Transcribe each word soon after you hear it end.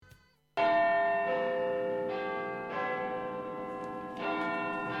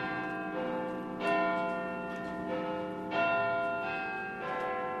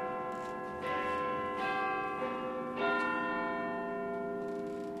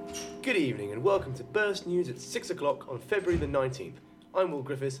Good evening and welcome to Burst News at 6 o'clock on February the 19th. I'm Will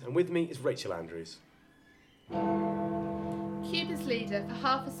Griffiths and with me is Rachel Andrews. Cuba's leader for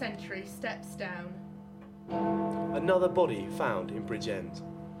half a century steps down. Another body found in Bridgend.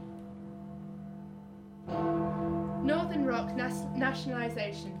 Northern Rock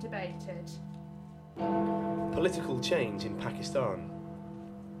nationalisation debated. Political change in Pakistan.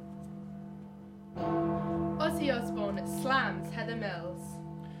 Ozzy Osbourne slams Heather Mills.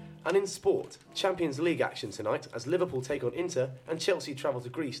 And in sport, Champions League action tonight as Liverpool take on Inter and Chelsea travel to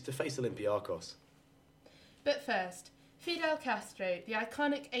Greece to face Olympiacos. But first, Fidel Castro, the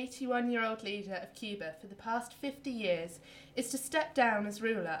iconic 81-year-old leader of Cuba for the past 50 years, is to step down as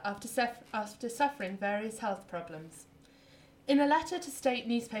ruler after suffering various health problems. In a letter to state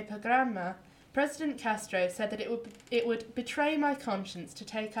newspaper Granma, President Castro said that it would betray my conscience to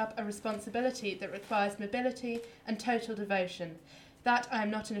take up a responsibility that requires mobility and total devotion, that I am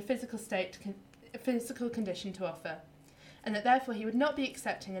not in a physical condition to offer, and that therefore he would not be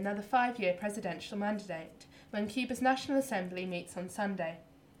accepting another 5-year presidential mandate when Cuba's National Assembly meets on Sunday.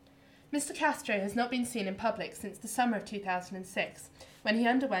 Mr. Castro has not been seen in public since the summer of 2006, when he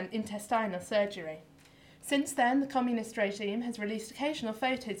underwent intestinal surgery. Since then, the communist regime has released occasional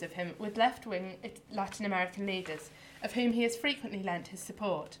photos of him with left-wing Latin American leaders, of whom he has frequently lent his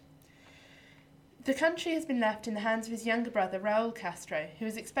support. The country has been left in the hands of his younger brother Raul Castro, who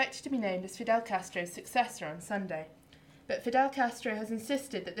is expected to be named as Fidel Castro's successor on Sunday. But Fidel Castro has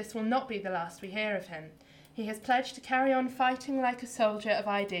insisted that this will not be the last we hear of him. He has pledged to carry on fighting like a soldier of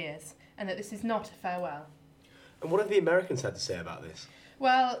ideas, and that this is not a farewell. And what have the Americans had to say about this?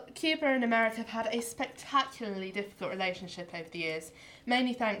 Well, Cuba and America have had a spectacularly difficult relationship over the years,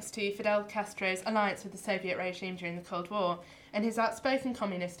 mainly thanks to Fidel Castro's alliance with the Soviet regime during the Cold War and his outspoken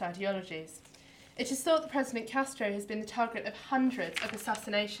communist ideologies. It is thought that President Castro has been the target of hundreds of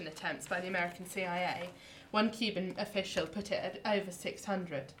assassination attempts by the American CIA. One Cuban official put it at over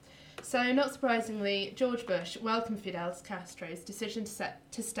 600. So, not surprisingly, George Bush welcomed Fidel Castro's decision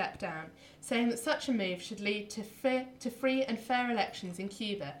to step down, saying that such a move should lead to free and fair elections in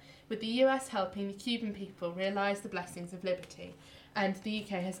Cuba, with the US helping the Cuban people realise the blessings of liberty. And the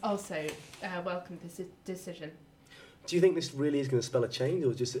UK has also welcomed this decision. Do you think this really is going to spell a change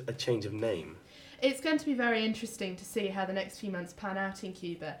or just a change of name? It's going to be very interesting to see how the next few months pan out in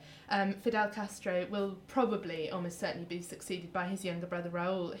Cuba. Fidel Castro will probably almost certainly be succeeded by his younger brother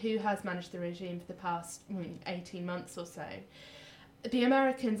Raul, who has managed the regime for the past 18 months or so. The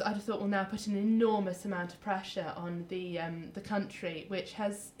Americans, I'd have thought, will now put an enormous amount of pressure on the country,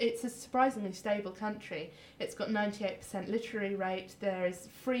 it's a surprisingly stable country. It's got 98% literary rate, there is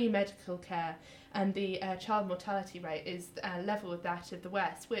free medical care, and the child mortality rate is level with that of the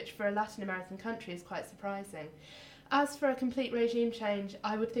West, which for a Latin American country is quite surprising. As for a complete regime change,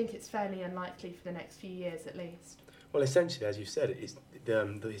 I would think it's fairly unlikely for the next few years at least. Well, essentially, as you said,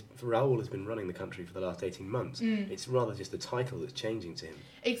 Raul has been running the country for the last 18 months. It's rather just the title that's changing to him.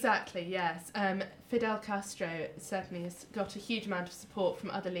 Exactly, yes. Fidel Castro certainly has got a huge amount of support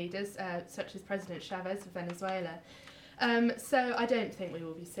from other leaders, such as President Chavez of Venezuela. So I don't think we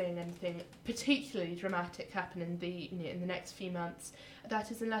will be seeing anything particularly dramatic happen in the next few months. That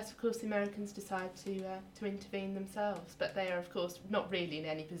is, unless, of course, the Americans decide to intervene themselves. But they are, of course, not really in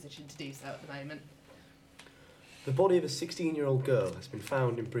any position to do so at the moment. The body of a 16-year-old girl has been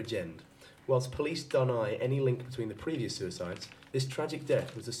found in Bridgend. Whilst police deny any link between the previous suicides, this tragic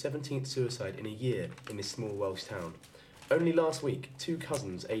death was the 17th suicide in a year in this small Welsh town. Only last week, 2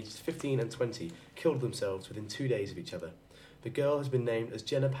 cousins aged 15 and 20 killed themselves within 2 days of each other. The girl has been named as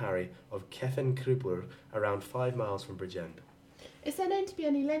Jenna Parry of Cefn Cribwr, around 5 miles from Bridgend. Is there known to be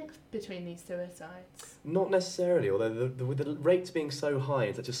any link between these suicides? Not necessarily, although with the rates being so high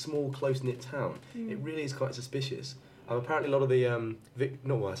in such a small, close-knit town, it really is quite suspicious. Apparently a lot of the,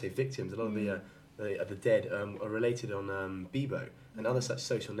 victims, a lot of the dead are related on Bebo and other such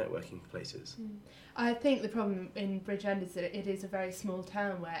social networking places. I think the problem in Bridgend is that it is a very small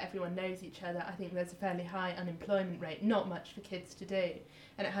town where everyone knows each other. I think there's a fairly high unemployment rate, not much for kids to do.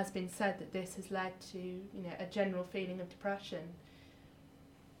 And it has been said that this has led to a general feeling of depression.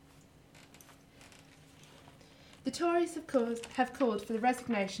 The Tories have called for the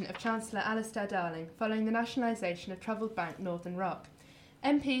resignation of Chancellor Alistair Darling following the nationalisation of troubled bank Northern Rock.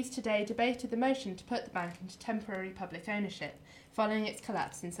 MPs today debated the motion to put the bank into temporary public ownership following its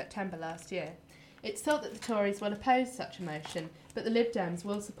collapse in September last year. It's thought that the Tories will oppose such a motion, but the Lib Dems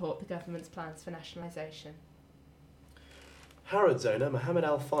will support the government's plans for nationalisation. Harrods owner Mohammed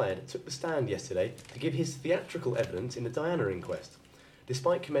Al Fayed took the stand yesterday to give his theatrical evidence in the Diana inquest.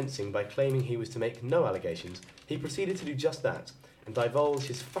 Despite commencing by claiming he was to make no allegations, he proceeded to do just that, and and divulged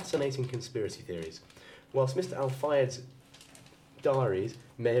his fascinating conspiracy theories. Whilst Mr. Al-Fayed's diaries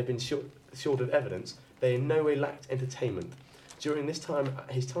may have been short of evidence, they in no way lacked entertainment. During his time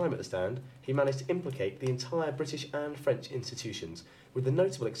at the stand, he managed to implicate the entire British and French institutions, with the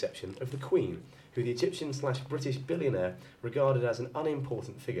notable exception of the Queen, who the Egyptian/British billionaire regarded as an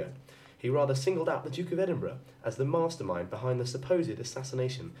unimportant figure. He rather singled out the Duke of Edinburgh as the mastermind behind the supposed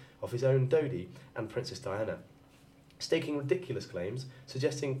assassination of his own Dodi and Princess Diana, staking ridiculous claims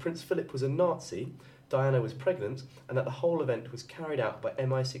suggesting Prince Philip was a Nazi, Diana was pregnant, and that the whole event was carried out by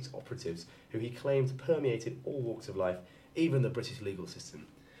MI6 operatives who he claimed permeated all walks of life, even the British legal system.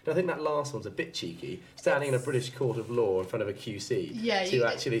 And I think that last one's a bit cheeky, standing in a British court of law in front of a QC to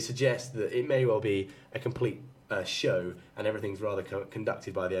actually suggest that it may well be a complete show and everything's rather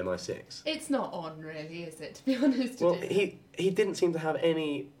conducted by the MI6. It's not on, really, is it, to be honest? Well, he didn't seem to have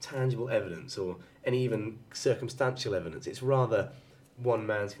any tangible evidence or any even circumstantial evidence. It's rather one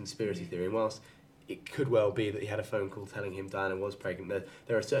man's conspiracy theory. And whilst it could well be that he had a phone call telling him Diana was pregnant,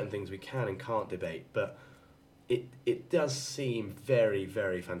 there are certain things we can and can't debate, but it does seem very,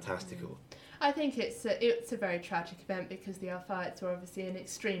 very fantastical. I think it's a very tragic event because the Al-Fayeds were obviously an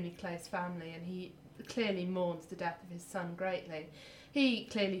extremely close family, and he clearly mourns the death of his son greatly. He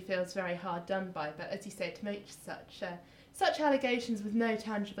clearly feels very hard done by, but as you say, to make such allegations with no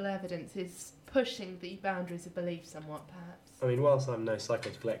tangible evidence is pushing the boundaries of belief somewhat, perhaps. I mean, whilst I'm no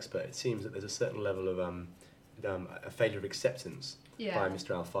psychological expert, it seems that there's a certain level of a failure of acceptance by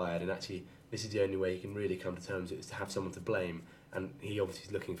Mr. Al-Fayed, and actually this is the only way he can really come to terms with it, is to have someone to blame, and he obviously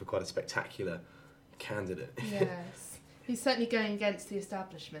is looking for quite a spectacular candidate. Yes. He's certainly going against the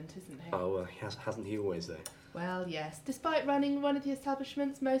establishment, isn't he? Oh, well, hasn't he always, though? Well, yes. Despite running one of the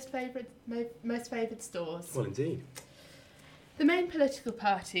establishment's most favoured stores. Well, indeed. The main political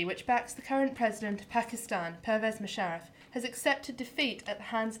party, which backs the current president of Pakistan, Pervez Musharraf, has accepted defeat at the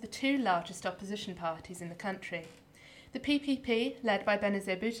hands of the two largest opposition parties in the country. The PPP, led by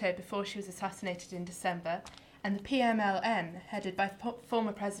Benazir Bhutto before she was assassinated in December, and the PMLN, headed by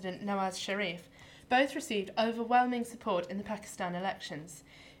former President Nawaz Sharif, both received overwhelming support in the Pakistan elections.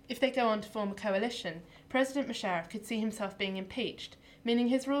 If they go on to form a coalition, President Musharraf could see himself being impeached, meaning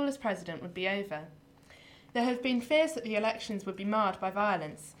his rule as president would be over. There have been fears that the elections would be marred by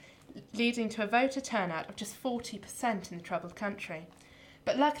violence, leading to a voter turnout of just 40% in the troubled country.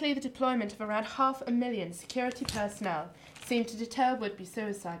 But luckily the deployment of around 500,000 security personnel seemed to deter would-be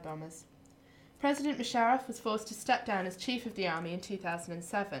suicide bombers. President Musharraf was forced to step down as chief of the army in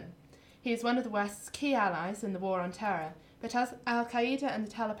 2007. He is one of the West's key allies in the war on terror, but as Al-Qaeda and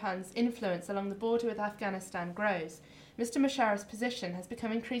the Taliban's influence along the border with Afghanistan grows, Mr. Musharraf's position has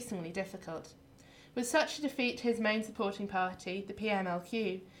become increasingly difficult. With such a defeat to his main supporting party, the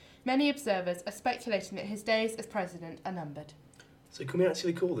PMLQ, many observers are speculating that his days as president are numbered. So can we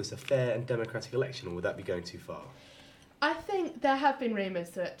actually call this a fair and democratic election, or would that be going too far? I think there have been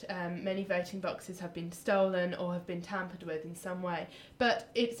rumours that many voting boxes have been stolen or have been tampered with in some way. But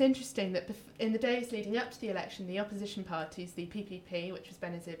it's interesting that in the days leading up to the election, the opposition parties, the PPP, which was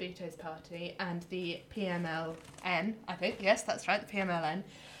Benazir Bhutto's party, and the PMLN, I think, yes, that's right, the PMLN,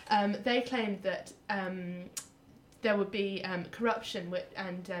 they claimed that there would be corruption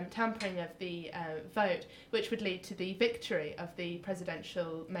and tampering of the vote, which would lead to the victory of the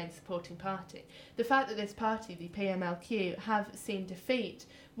presidential main supporting party. The fact that this party, the PMLQ, have seen defeat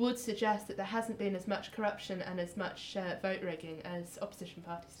would suggest that there hasn't been as much corruption and as much vote rigging as opposition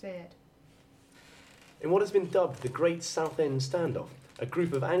parties feared. In what has been dubbed the Great Southend Standoff, a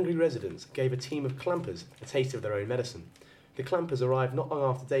group of angry residents gave a team of clampers a taste of their own medicine. The clampers arrived not long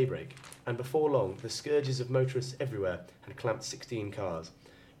after daybreak, and before long the scourges of motorists everywhere had clamped 16 cars.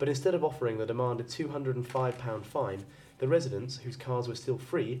 But instead of offering the demanded £205 fine, the residents, whose cars were still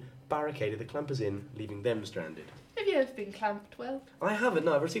free, barricaded the clampers in, leaving them stranded. Have you ever been clamped, Will? I haven't,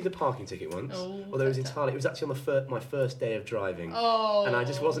 no. I've received a parking ticket once. Although it was actually on my first day of driving. Oh. And I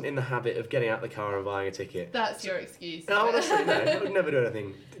just wasn't in the habit of getting out the car and buying a ticket. That's your excuse. No, honestly, no. I would never do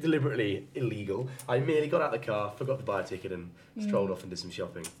anything deliberately illegal. I merely got out the car, forgot to buy a ticket, and strolled off and did some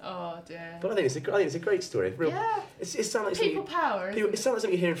shopping. Oh, dear. But I think it's a great story. Yeah. It sounds like people power, it sounds like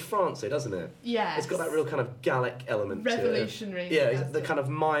something you hear in France, though, doesn't it? Yes. It's got that real kind of Gallic element revolutionary. to it. Yeah, the kind of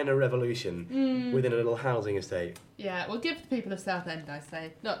minor revolution within a little housing estate. Yeah, well, give the people of Southend, I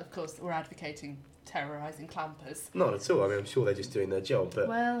say. Not, of course, that we're advocating terrorising clampers. Not at all. I mean, I'm sure they're just doing their job, but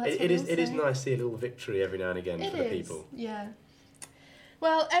well, it is nice to see a little victory every now and again for the people. Yeah.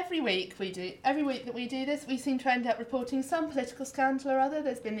 Well, every week that we do this, we seem to end up reporting some political scandal or other.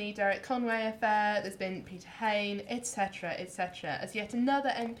 There's been the Derek Conway affair, there's been Peter Hain, etc., etc., as yet another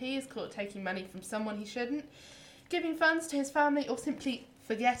MP is caught taking money from someone he shouldn't. giving funds to his family, or simply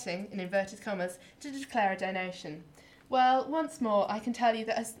forgetting, in inverted commas, to declare a donation. Well, once more, I can tell you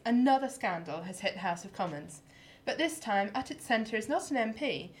that another scandal has hit the House of Commons. But this time, at its centre is not an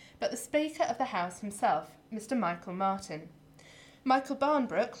MP, but the Speaker of the House himself, Mr Michael Martin. Michael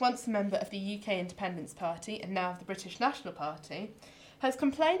Barnbrook, once a member of the UK Independence Party and now of the British National Party, has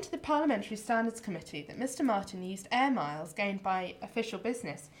complained to the Parliamentary Standards Committee that Mr Martin used air miles gained by official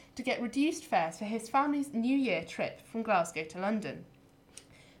business to get reduced fares for his family's New Year trip from Glasgow to London.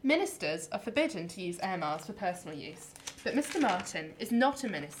 Ministers are forbidden to use air miles for personal use, but Mr Martin is not a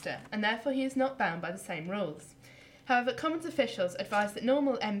minister and therefore he is not bound by the same rules. However, Commons officials advise that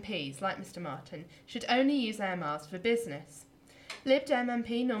normal MPs, like Mr Martin, should only use air miles for business. Lib Dem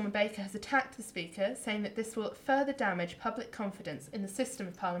MP Norman Baker has attacked the Speaker, saying that this will further damage public confidence in the system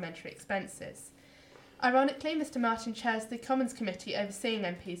of parliamentary expenses. Ironically, Mr Martin chairs the Commons Committee overseeing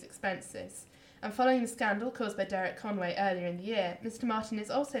MPs' expenses, and following the scandal caused by Derek Conway earlier in the year, Mr Martin is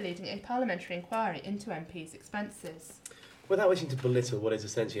also leading a parliamentary inquiry into MPs' expenses. Without wishing to belittle what is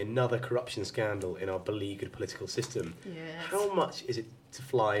essentially another corruption scandal in our beleaguered political system, Yes. how much is it to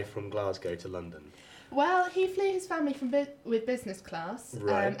fly from Glasgow to London? Well, he flew his family with business class,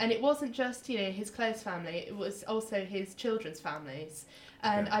 Right. And it wasn't just his close family; it was also his children's families.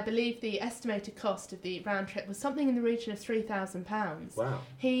 And Yeah. I believe the estimated cost of the round trip was something in the region of £3,000. Wow.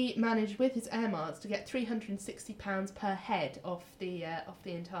 He managed with his air miles to get £360 per head off the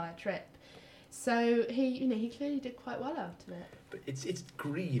entire trip. So he clearly did quite well out of it. But it's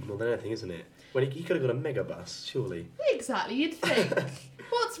greed more than anything, isn't it? When he could have got a megabus, surely. Exactly, you'd think.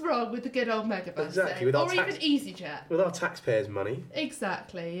 What's wrong with the good old megabus? Exactly, then? with our Or tax- even EasyJet. With our taxpayers' money.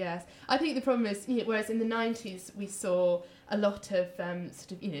 Exactly, yes. I think the problem is, whereas in the 90s we saw a lot of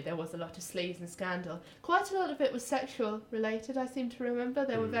there was a lot of sleaze and scandal. Quite a lot of it was sexual related, I seem to remember.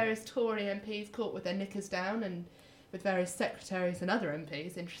 There were various Tory MPs caught with their knickers down and with various secretaries and other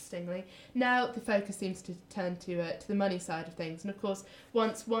MPs, interestingly. Now the focus seems to turn to the money side of things. And of course,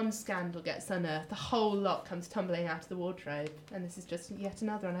 once one scandal gets unearthed, the whole lot comes tumbling out of the wardrobe. And this is just yet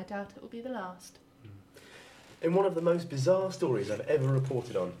another, and I doubt it will be the last. In one of the most bizarre stories I've ever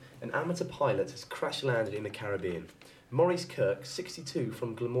reported on, an amateur pilot has crash landed in the Caribbean. Maurice Kirk, 62,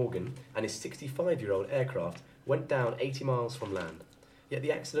 from Glamorgan, and his 65-year-old aircraft went down 80 miles from land. Yet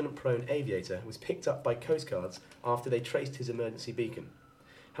the accident-prone aviator was picked up by Coast Guards after they traced his emergency beacon.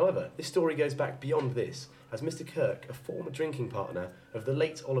 However, this story goes back beyond this, as Mr. Kirk, a former drinking partner of the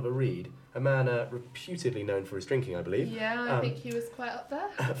late Oliver Reed, a man reputedly known for his drinking, I believe, Yeah, I think he was quite up there.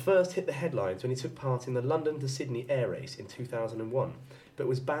 first hit the headlines when he took part in the London to Sydney air race in 2001, but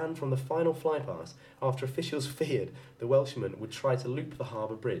was banned from the final flypast after officials feared the Welshman would try to loop the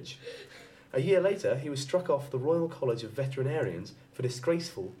harbour bridge. A year later, he was struck off the Royal College of Veterinarians for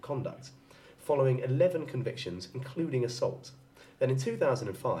disgraceful conduct, following 11 convictions, including assault. Then in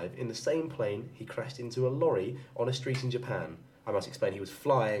 2005, in the same plane, he crashed into a lorry on a street in Japan. I must explain, he was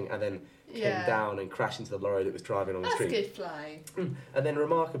flying and then came down and crashed into the lorry that was driving on the street. That's good flying. And then,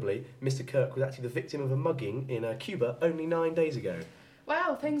 remarkably, Mr. Kirk was actually the victim of a mugging in Cuba only 9 days ago.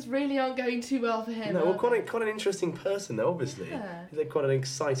 Wow, things really aren't going too well for him. No, well, quite an interesting person, though, obviously. Yeah. He's had quite an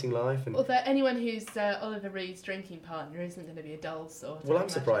exciting life. And Although anyone who's Oliver Reed's drinking partner isn't going to be a dull sort. well, I I'm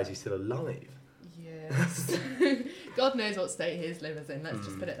surprised he's still alive. Yes. God knows what state his liver's in, let's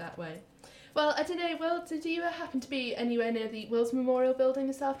just put it that way. Well, I don't know, Will, did you happen to be anywhere near the Wills Memorial Building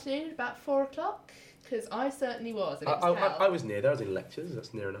this afternoon at about 4 o'clock? Because I certainly was, and it was hell. I was near there. I was in lectures.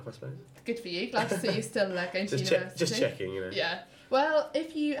 That's near enough, I suppose. Good for you. Glad to see you still going to Just university. just checking, you know. Yeah. Well,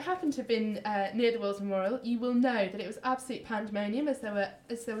 if you happen to have been near the Wills Memorial, you will know that it was absolute pandemonium as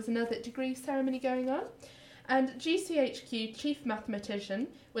there was another degree ceremony going on. And GCHQ Chief Mathematician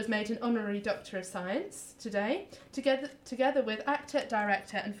was made an Honorary Doctor of Science today, together with actor,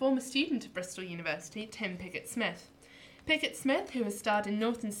 director and former student of Bristol University, Tim Pickett-Smith. Pickett-Smith, who has starred in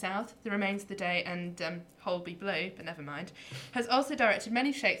North and South, The Remains of the Day and Holby Blue, but never mind, has also directed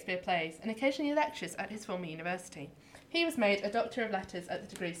many Shakespeare plays and occasionally lectures at his former university. He was made a Doctor of Letters at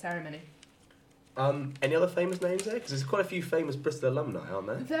the degree ceremony. Any other famous names there? Because there's quite a few famous Bristol alumni, aren't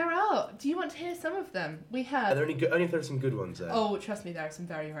there? There are. Do you want to hear some of them? We have... Are there any good? Only if there are some good ones there. Oh, trust me, there are some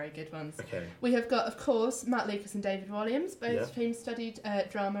very, very good ones. Okay. We have got, of course, Matt Lucas and David Williams, both Yeah. of whom studied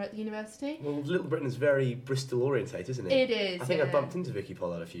drama at the university. Well, Little Britain is very Bristol orientated, isn't it? It is, I think I yeah. bumped into Vicky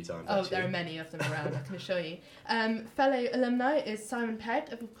Pollard a few times. Oh, actually. there are many of them around, I can assure you. Fellow alumni is Simon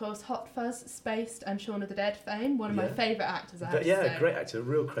Pegg of course, Hot Fuzz, Spaced and Shaun of the Dead fame, one of my favourite actors, I have But to yeah, say. great actor.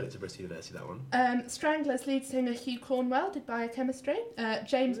 Real credit to Bristol University, that one. Stranglers lead singer Hugh Cornwell did biochemistry.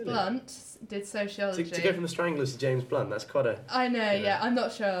 James Really? Blunt did sociology. To go from the Stranglers to James Blunt, that's quite a... I know, Yeah. yeah. I'm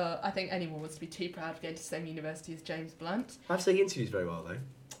not sure. I think anyone wants to be too proud of going to the same university as James Blunt. I have to say he interviews very well, though.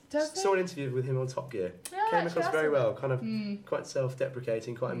 Does Saw an interview with him on Top Gear. he? Came across very well, kind of Mm. quite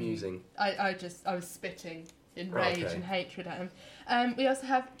self-deprecating, quite amusing. I was spitting in rage Okay. and hatred at him. We also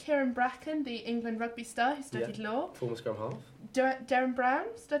have Kieran Bracken, the England rugby star who studied law. Former scrum half. Darren Brown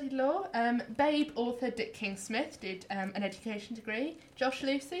studied law. Babe author Dick King-Smith did an education degree. Josh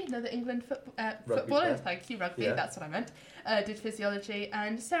Lucy, another England footballer, player. thank you, rugby, Yeah. that's what I meant, did physiology.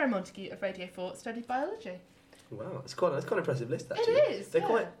 And Sarah Montague of Radio 4 studied biology. Wow, it's quite an impressive list actually. It is,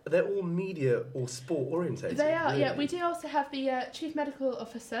 They're all media or sport orientated. They are, yeah. really. We do also have the Chief Medical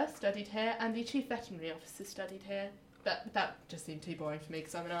Officer studied here and the Chief Veterinary Officer studied here. But that just seemed too boring for me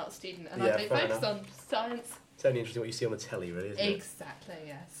because I'm an art student and Yeah, I don't fair focus enough. on science. It's only interesting what you see on the telly, really, isn't it? Exactly,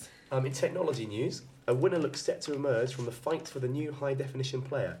 yes. In technology news, a winner looks set to emerge from the fight for the new high-definition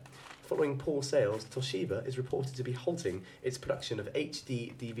player. Following poor sales, Toshiba is reported to be halting its production of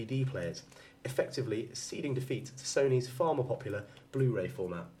HD DVD players, effectively ceding defeat to Sony's far more popular Blu-ray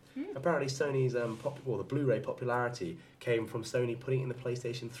format. Apparently, Sony's the Blu-ray popularity came from Sony putting it in the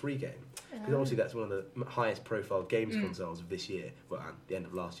PlayStation 3 game. Because obviously that's one of the highest profile games consoles of this year, well, the end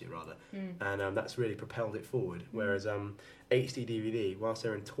of last year rather, and that's really propelled it forward. Whereas HD DVD, whilst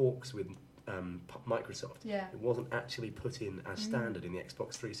they're in talks with Microsoft, it wasn't actually put in as standard in the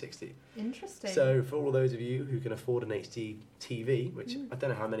Xbox 360. Interesting. So for all those of you who can afford an HD TV, which I don't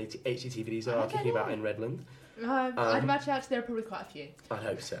know how many HD TVs I are don't kicking about know. in Redland. I'd imagine actually there are probably quite a few. I'd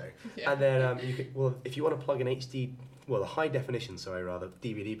hope so. Yeah. And then if you want to plug an a high definition,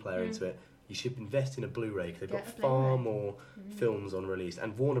 DVD player into it, you should invest in a Blu-ray because they've Get got a far Blu-ray. more films on release.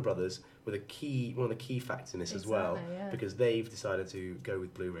 And Warner Brothers were one of the key factors in this as well, Exactly, yeah. because they've decided to go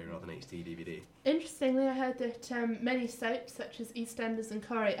with Blu-ray rather than HD DVD. Interestingly, I heard that many soaps, such as EastEnders and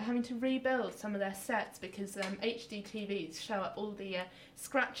Corrie, are having to rebuild some of their sets because HD TVs show up all the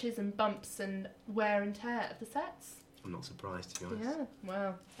scratches and bumps and wear and tear of the sets. I'm not surprised, to be honest. Yeah,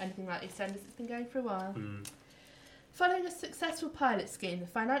 well, anything like EastEnders has been going for a while. Mm. Following a successful pilot scheme, the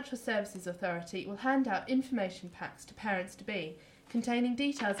Financial Services Authority will hand out information packs to parents-to-be, containing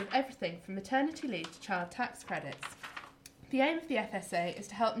details of everything from maternity leave to child tax credits. The aim of the FSA is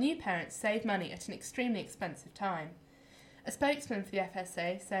to help new parents save money at an extremely expensive time. A spokesman for the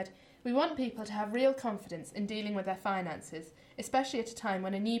FSA said, "We want people to have real confidence in dealing with their finances, especially at a time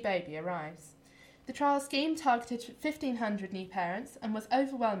when a new baby arrives." The trial scheme targeted 1,500 new parents and was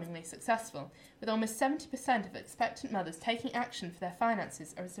overwhelmingly successful, with almost 70% of expectant mothers taking action for their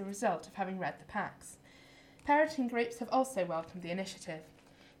finances as a result of having read the packs. Parenting groups have also welcomed the initiative.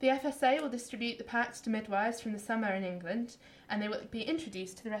 The FSA will distribute the packs to midwives from the summer in England, and they will be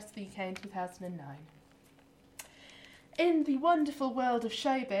introduced to the rest of the UK in 2009. In the wonderful world of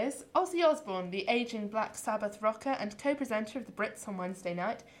showbiz, Ozzy Osbourne, the ageing Black Sabbath rocker and co-presenter of The Brits on Wednesday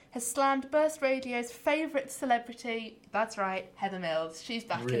night, has slammed Burst Radio's favourite celebrity, that's right, Heather Mills. She's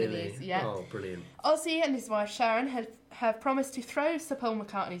back in the news, yeah. Oh, brilliant. Ozzy and his wife Sharon have promised to throw Sir Paul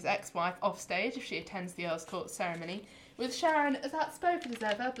McCartney's ex-wife off stage if she attends the Earl's Court ceremony, with Sharon as outspoken as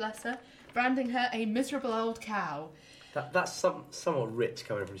ever, bless her, branding her a miserable old cow. That's somewhat rich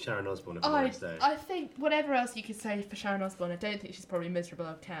coming from Sharon Osbourne, if I'm honest, though. I think whatever else you could say for Sharon Osbourne, I don't think she's probably a miserable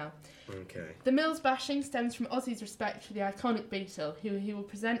old cow. Okay. The Mills bashing stems from Ozzy's respect for the iconic Beatle, who he will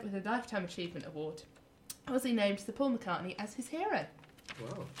present with a Lifetime Achievement Award. Ozzy named Sir Paul McCartney as his hero.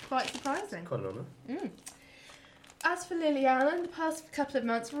 Wow. Quite surprising. Quite an honour. As for Lily Allen, the past couple of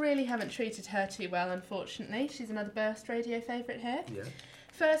months really haven't treated her too well, unfortunately. She's another Burst Radio favourite here. Yeah.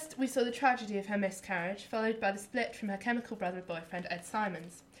 First, we saw the tragedy of her miscarriage, followed by the split from her chemical brother boyfriend Ed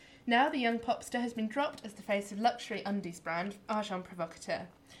Simons. Now the young popstar has been dropped as the face of luxury undies brand Argent Provocateur.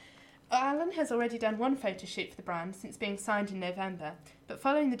 Allen has already done one photo shoot for the brand since being signed in November, but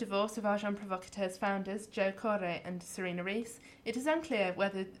following the divorce of Argent Provocateur's founders Joe Corre and Serena Reese, it is unclear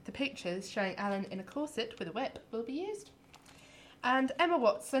whether the pictures showing Allen in a corset with a whip will be used. And Emma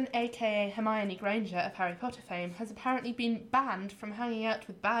Watson, aka Hermione Granger of Harry Potter fame, has apparently been banned from hanging out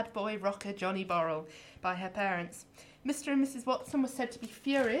with bad boy rocker Johnny Borrell by her parents. Mr. and Mrs. Watson were said to be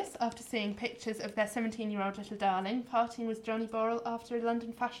furious after seeing pictures of their 17-year-old little darling partying with Johnny Borrell after a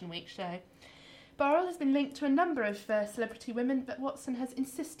London Fashion Week show. Borrell has been linked to a number of celebrity women, but Watson has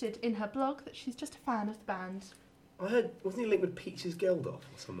insisted in her blog that she's just a fan of the band. I heard, wasn't he linked with Peaches Geldof or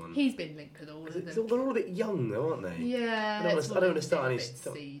someone? He's been linked with all of them. They're all a bit young though, aren't they? Yeah, I don't want to start any...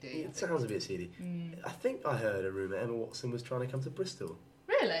 seedy. It sounds a bit seedy. I think I heard a rumour Emma Watson was trying to come to Bristol.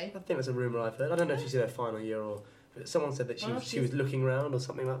 Really? I think that's a rumour I've heard. I don't know if she's in her final year or Someone said that she Well, she was looking round or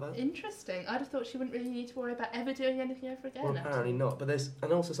something like that. Interesting. I'd have thought she wouldn't really need to worry about ever doing anything ever again. Well, apparently not. But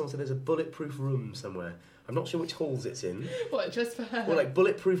also someone said there's a bulletproof room somewhere. I'm not sure which halls it's in. What, just for her? Well, like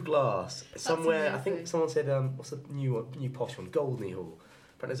bulletproof glass somewhere. I amazing. think someone said, what's the new posh one? Goldney Hall.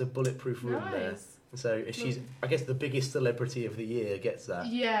 Apparently there's a bulletproof room there. Nice. And so if she's, I guess the biggest celebrity of the year gets that.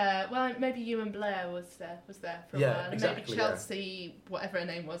 Yeah, well, maybe Ewan Blair was there for a Yeah, while. And exactly, maybe Chelsea, whatever her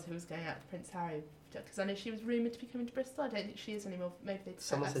name was, who was going out with Prince Harry. Because I know she was rumoured to be coming to Bristol. I don't think she is anymore. Maybe they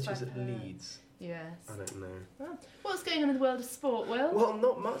Someone said she was at her. Leeds. Yes. I don't know. Well, what's going on in the world of sport, Will? Well,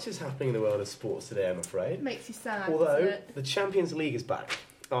 not much is happening in the world of sports today, I'm afraid. It makes you sad, Although, doesn't it? the Champions League is back.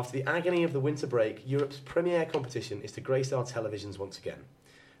 After the agony of the winter break, Europe's premier competition is to grace our televisions once again.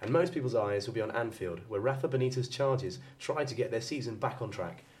 And most people's eyes will be on Anfield, where Rafa Benitez's Chargers tried to get their season back on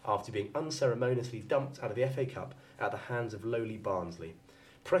track after being unceremoniously dumped out of the FA Cup at the hands of lowly Barnsley.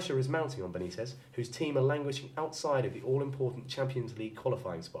 Pressure is mounting on Benitez, whose team are languishing outside of the all-important Champions League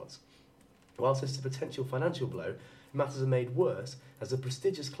qualifying spots. Whilst this is a potential financial blow, matters are made worse as the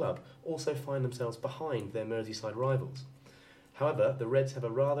prestigious club also find themselves behind their Merseyside rivals. However, the Reds have a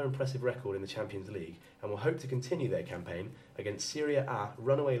rather impressive record in the Champions League and will hope to continue their campaign against Serie A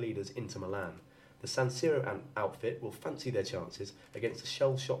runaway leaders Inter Milan. The San Siro outfit will fancy their chances against the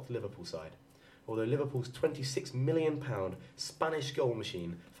shell-shocked Liverpool side. Although Liverpool's £26 million Spanish goal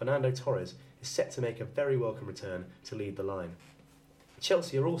machine, Fernando Torres, is set to make a very welcome return to lead the line.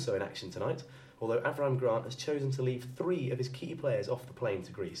 Chelsea are also in action tonight, although Avram Grant has chosen to leave 3 of his key players off the plane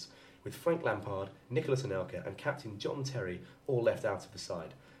to Greece, with Frank Lampard, Nicolas Anelka and captain John Terry all left out of the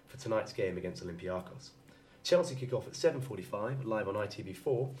side for tonight's game against Olympiacos. Chelsea kick off at 7:45 live on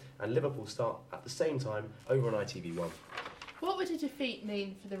ITV4 and Liverpool start at the same time over on ITV1. What would a defeat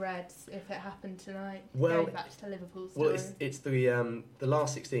mean for the Reds if it happened tonight? Well, going back to Liverpool's story. Well, it's the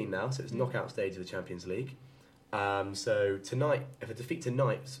last 16 now, so it's knockout stage of the Champions League. So tonight, if a defeat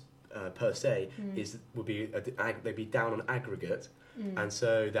tonight per se would be they'd be down on aggregate, and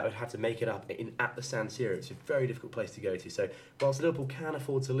so that would have to make it up at the San Siro. It's a very difficult place to go to. So whilst Liverpool can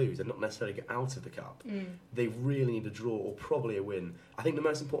afford to lose and not necessarily get out of the cup, they really need a draw or probably a win. I think the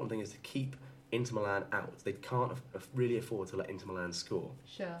most important thing is to keep Inter Milan out. They can't really afford to let Inter Milan score.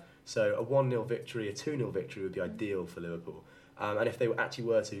 Sure. So a 1-0 victory, a 2-0 victory would be ideal for Liverpool. And if they actually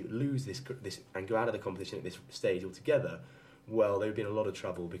were to lose this and go out of the competition at this stage altogether, well, they would be in a lot of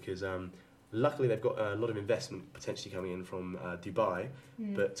trouble because luckily they've got a lot of investment potentially coming in from Dubai,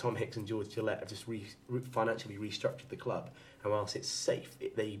 but Tom Hicks and George Gillette have just financially restructured the club. And whilst it's safe,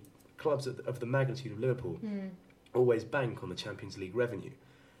 clubs of the magnitude of Liverpool always bank on the Champions League revenue.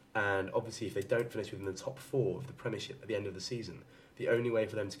 And obviously if they don't finish within the top 4 of the Premiership at the end of the season, the only way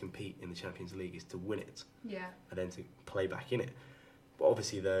for them to compete in the Champions League is to win it, and then to play back in it. But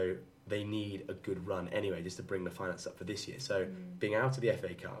obviously, though, they need a good run anyway, just to bring the finance up for this year. So, being out of the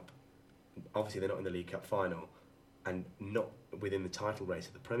FA Cup, obviously they're not in the League Cup final, and not within the title race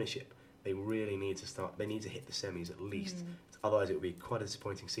of the Premiership. They really need to start. They need to hit the semis at least. Otherwise, it would be quite a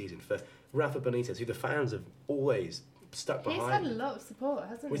disappointing season for Rafa Benitez, who the fans have always stuck behind. He's had a lot of support,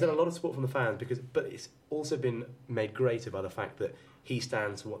 hasn't he? He's had a lot of support from the fans but it's also been made greater by the fact that he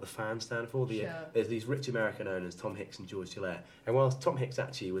stands for what the fans stand for. There's these rich American owners, Tom Hicks and George Gillette, and whilst Tom Hicks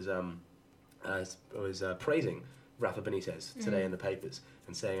actually was praising Rafa Benitez today in the papers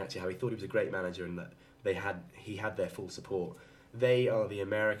and saying actually how he thought he was a great manager and that he had their full support. They are the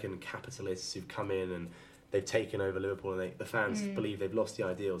American capitalists who've come in and they've taken over Liverpool, and the fans believe they've lost the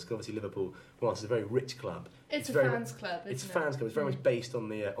ideals. Because obviously Liverpool, whilst it's a very rich club, it's a fans club. It's a fans club. It's very much based on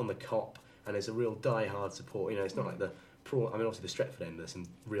the Kop, and it's a real die-hard support. You know, it's not like the prawn. I mean, obviously the Stretford end, there's some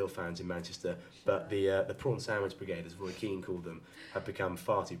real fans in Manchester, but the prawn sandwich brigade, as Roy Keane called them, have become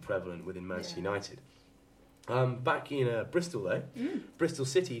far too prevalent within Manchester United. Back in Bristol, though, Bristol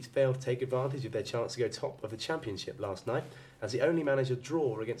City failed to take advantage of their chance to go top of the Championship last night, as they only managed a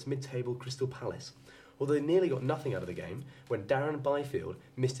draw against mid-table Crystal Palace. Although they nearly got nothing out of the game when Darren Byfield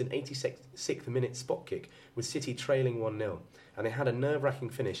missed an 86th minute spot kick with City trailing 1-0, and they had a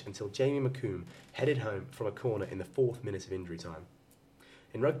nerve-wracking finish until Jamie McComb headed home from a corner in the 4th minute of injury time.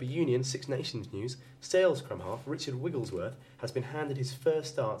 In Rugby Union Six Nations news, Sale scrum half Richard Wigglesworth has been handed his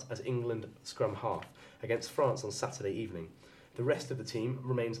first start as England scrum half against France on Saturday evening. The rest of the team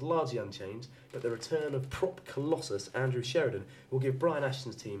remains largely unchanged, but the return of prop colossus Andrew Sheridan will give Brian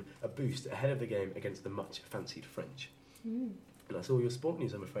Ashton's team a boost ahead of the game against the much-fancied French. And that's all your sport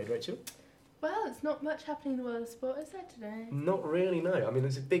news, I'm afraid, Rachel. Well, it's not much happening in the world of sport, is there, today? Not really, no. I mean,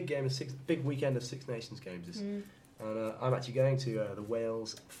 there's a big weekend of Six Nations games. And I'm actually going to the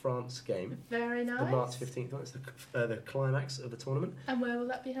Wales-France game. Very nice. The March 15th one. It's the climax of the tournament. And where will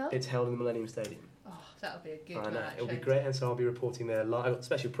that be held? It's held in the Millennium Stadium. Oh, that'll be a good I one, know, actually. it'll be great, and so I'll be reporting there live. I've got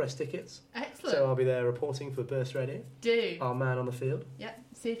special press tickets, Excellent. so I'll be there reporting for Burst Radio, Do. our man on the field. Yeah,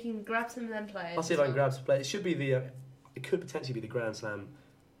 see if you can grab some of them players. I'll see if I can grab some players. It should be it could potentially be the Grand Slam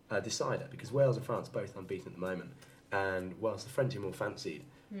decider, because Wales and France are both unbeaten at the moment, and whilst the French are more fancied,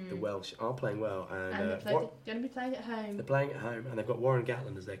 the Welsh are playing well, and they're going to be playing at home. they're playing at home, and they've got Warren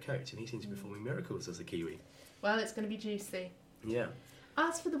Gatland as their coach, and he seems to be performing miracles as a Kiwi. Well, it's going to be juicy. Yeah.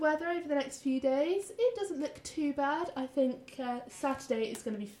 As for the weather over the next few days, it doesn't look too bad. I think Saturday is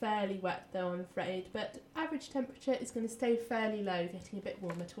going to be fairly wet though, I'm afraid, but average temperature is going to stay fairly low, getting a bit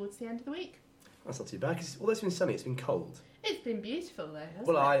warmer towards the end of the week. That's not too bad, because although it's been sunny, it's been cold. It's been beautiful though, hasn't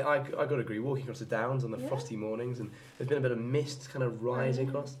Well, it? I got to agree, walking across the downs on the frosty mornings, and there's been a bit of mist kind of rising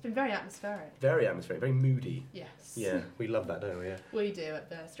across. It's been very atmospheric. Very atmospheric, very moody. Yes. Yeah, we love that, don't we? Yeah. We do at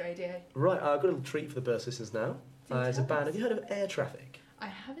Burst Radio. Right, I've got a little treat for the Burst listeners now. It's a band. Have you heard of Air Traffic? I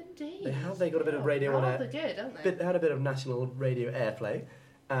have indeed. They got a bit of radio on air. Rather good, haven't they? They had a bit of national radio airplay,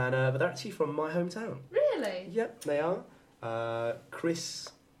 and but they're actually from my hometown. Really? Yep, they are. Chris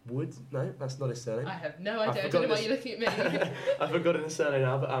Wood? No, that's not his surname. I have no idea. I forgot don't know why his- you're looking at me. I've forgotten his surname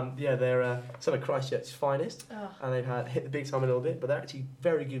now, but yeah, they're some of Christchurch's finest, Oh. and they've hit the big time a little bit, but they're actually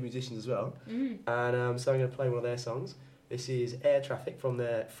very good musicians as well. Mm. And so I'm going to play one of their songs. This is Air Traffic from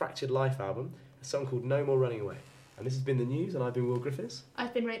their Fractured Life album, a song called No More Running Away. And this has been The News, and I've been Will Griffiths.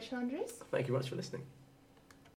 I've been Rachel Andrews. Thank you much for listening.